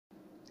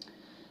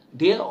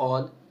Dear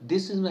all,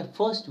 this is my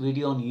first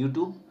video on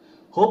YouTube.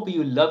 Hope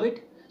you love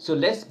it. So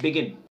let's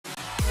begin.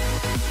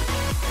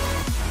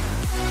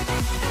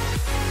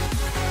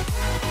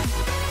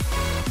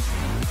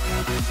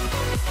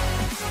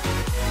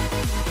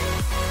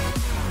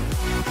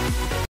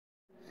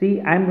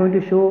 See, I am going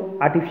to show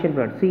artificial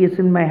blood. See, it's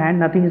in my hand,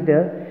 nothing is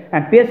there. I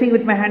am piercing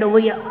with my hand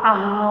over here.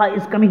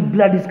 It's coming,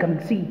 blood is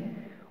coming. See,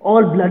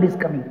 all blood is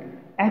coming.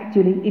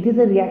 Actually, it is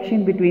a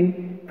reaction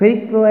between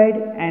ferric chloride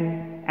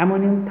and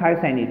ammonium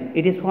thiocyanate.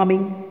 It is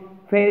forming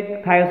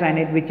ferric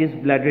thiocyanate, which is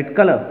blood red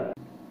color.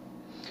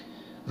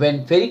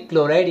 When ferric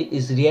chloride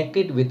is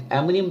reacted with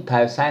ammonium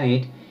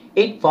thiocyanate,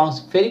 it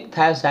forms ferric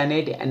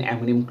thiocyanate and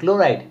ammonium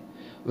chloride.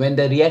 When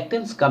the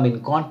reactants come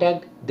in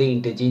contact, they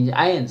interchange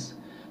ions.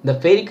 The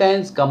ferric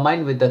ions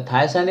combine with the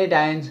thiocyanate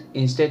ions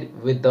instead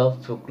with the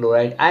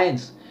chloride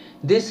ions.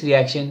 This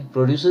reaction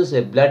produces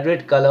a blood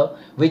red color,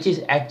 which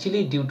is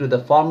actually due to the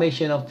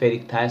formation of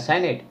ferric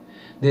thiocyanate.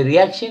 The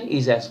reaction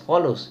is as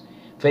follows.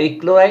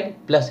 Ferric chloride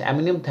plus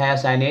ammonium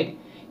thiocyanate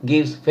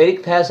gives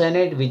ferric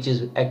thiocyanate, which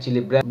is actually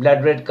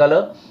blood red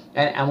color,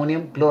 and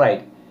ammonium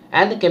chloride.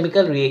 And the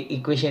chemical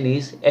equation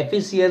is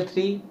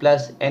FeCl3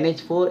 plus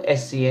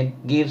NH4SCN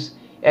gives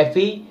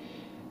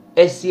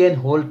FeSCN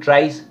whole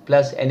thrice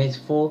plus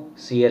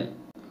NH4Cl.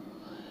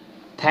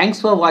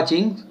 Thanks for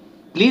watching.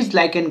 Please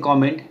like and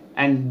comment,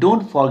 and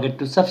don't forget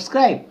to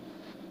subscribe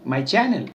my channel.